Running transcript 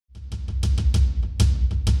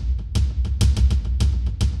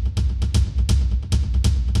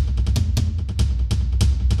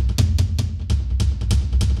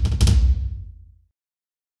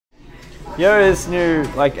Here is new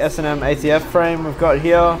like S&M ATF frame we've got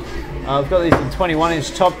here. We've got these in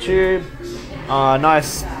 21-inch top tube.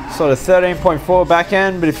 Nice sort of 13.4 back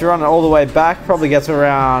end, but if you run it all the way back, probably gets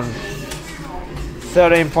around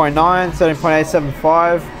 13.9,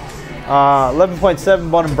 13.875. 11.7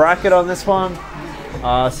 bottom bracket on this one.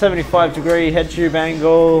 75 degree head tube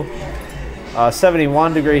angle.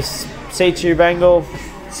 71 degree seat tube angle.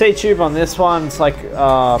 Seat tube on this one, it's like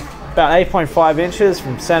about 8.5 inches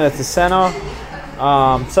from center to center.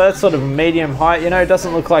 So that's sort of a medium height, you know, it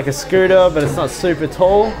doesn't look like a scooter, but it's not super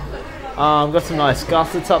tall. Got some nice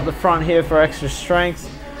gussets up the front here for extra strength.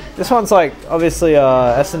 This one's like obviously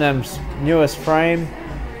S&M's newest frame.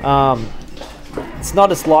 It's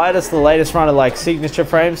not as light as the latest run of like signature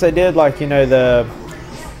frames they did, like, you know, the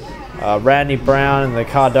Randy Brown and the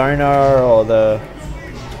Cardona or the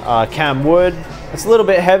Cam Wood. It's a little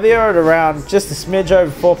bit heavier at around just a smidge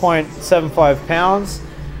over 4.75 pounds.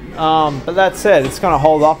 But that said, it's going to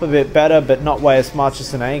hold up a bit better, but not weigh as much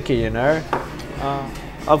as an Anchor, you know.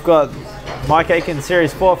 I've got Mike Aiken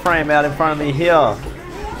Series 4 frame out in front of me here.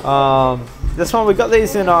 This one, we got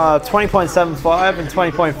these in 20.75 and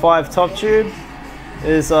 20.5 top tube.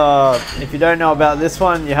 If you don't know about this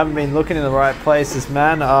one, you haven't been looking in the right places,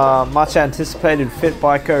 man. Much anticipated Fit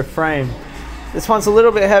Bico frame. This one's a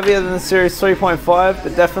little bit heavier than the Series 3.5,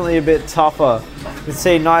 but definitely a bit tougher. You can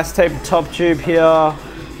see nice tapered top tube here,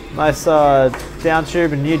 nice down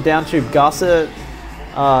tube and new down tube gusset,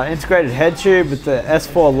 integrated head tube with the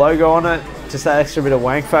S4 logo on it, just that extra bit of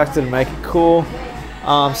wank factor to make it cool.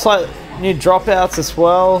 Slight new dropouts as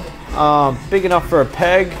well, big enough for a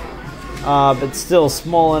peg, but still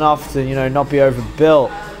small enough to, you know, not be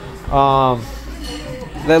overbuilt.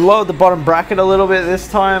 They lowered the bottom bracket a little bit this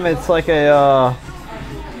time. It's like a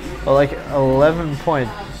like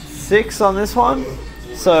 11.6 on this one,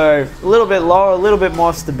 so a little bit lower, a little bit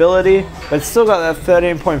more stability, but it's still got that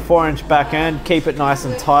 13.4 inch back end. Keep it nice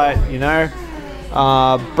and tight, you know.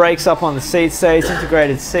 Brakes up on the seat stays,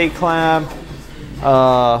 integrated seat clamp,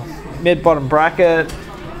 mid bottom bracket.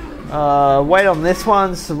 Weight on this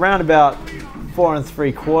one's around about 4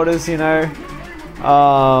 3/4, you know.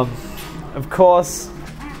 Of course,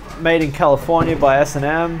 made in California by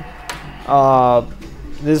S&M.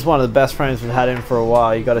 This is one of the best frames we've had in for a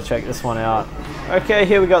while. You got to check this one out. Okay,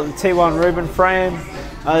 here we got the T1 Rubin frame.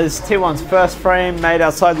 This is T1's first frame made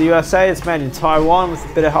outside the USA. It's made in Taiwan with a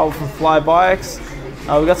bit of help from Fly Bikes.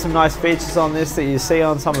 We've got some nice features on this that you see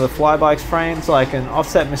on some of the Fly Bikes frames, like an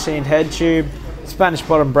offset machined head tube, Spanish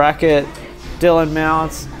bottom bracket, Dillon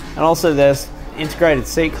mounts, and also there's integrated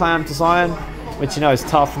seat clamp design, which, you know, is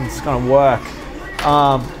tough and it's going to work.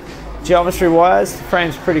 Geometry wise, the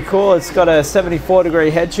frame's pretty cool. It's got a 74 degree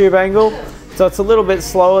head tube angle, so it's a little bit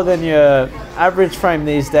slower than your average frame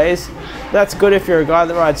these days. That's good if you're a guy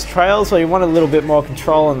that rides trails or you want a little bit more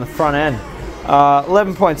control on the front end.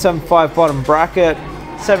 11.75 bottom bracket,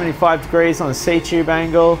 75 degrees on the seat tube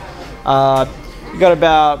angle. You got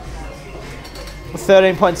about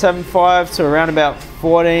 13.75 to around about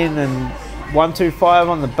 14 and 125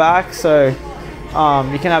 on the back, so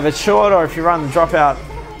you can have it short, or if you run the dropout a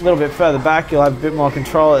little bit further back, you'll have a bit more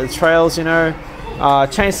control at the trails, you know.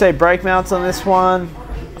 Chainstay brake mounts on this one.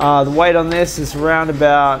 The weight on this is around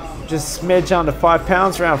about just a smidge under 5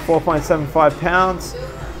 pounds, around 4.75 pounds.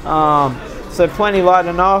 So plenty light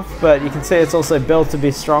enough, but you can see it's also built to be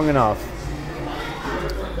strong enough.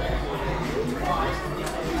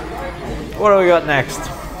 What do we got next?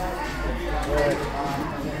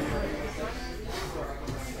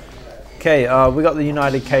 Okay, we got the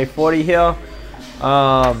United K40 here.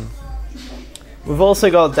 We've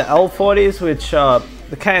also got the L40s, which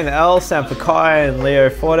the K and the L stand for Kai and Leo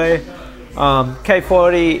 40.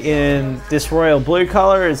 K40 in this royal blue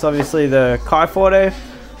color is obviously the Kai 40.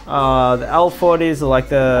 The L40s are like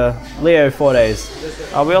the Leo 40s.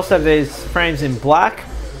 We also have these frames in black,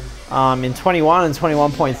 in 21 and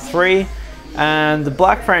 21.3. And the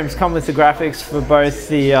black frames come with the graphics for both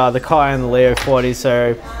the Kai and the Leo 40,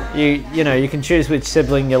 so you know, you can choose which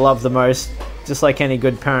sibling you love the most, just like any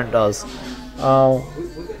good parent does. Now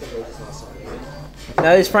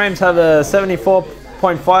these frames have a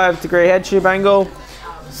 74.5 degree head tube angle,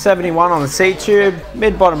 71 on the seat tube,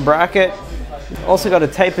 mid bottom bracket. Also got a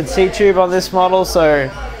tapered seat tube on this model, so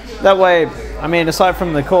that way, I mean, aside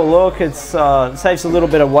from the cool look, it saves a little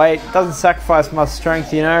bit of weight, doesn't sacrifice much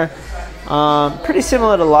strength, you know. Pretty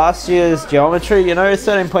similar to last year's geometry, you know,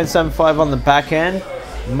 13.75 on the back end.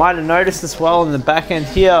 You might have noticed as well in the back end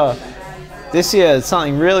here, this year it's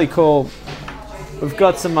something really cool. We've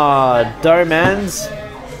got some dome ends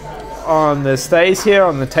on the stays here,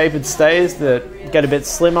 on the tapered stays that get a bit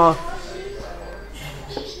slimmer.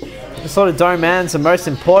 sort of dome ends, and most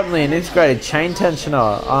importantly an integrated chain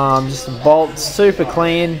tensioner. Just a bolt, super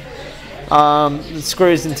clean. It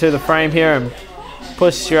screws into the frame here and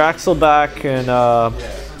pushes your axle back, and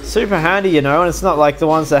super handy, you know, and it's not like the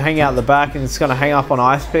ones that hang out the back and it's going to hang up on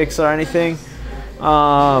ice picks or anything.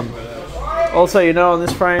 Also, you know, on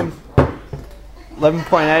this frame,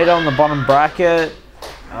 11.8 on the bottom bracket,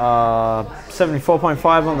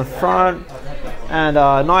 74.5 on the front, and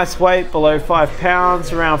nice weight below 5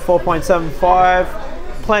 pounds, around 4.75.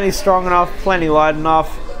 Plenty strong enough, plenty light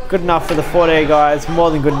enough, good enough for the 4D guys, more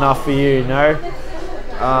than good enough for you, you know.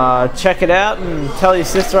 Check it out and tell your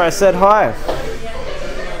sister I said hi.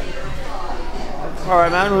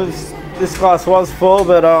 Alright man, this glass was full,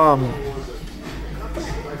 but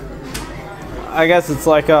I guess it's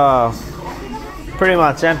like pretty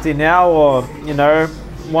much empty now, or you know,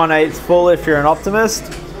 1/8 full if you're an optimist.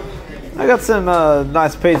 I got some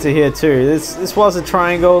nice pizza here too. This was a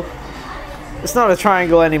triangle. It's not a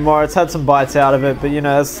triangle anymore. It's had some bites out of it, but you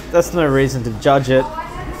know, that's no reason to judge it.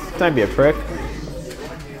 Don't be a prick.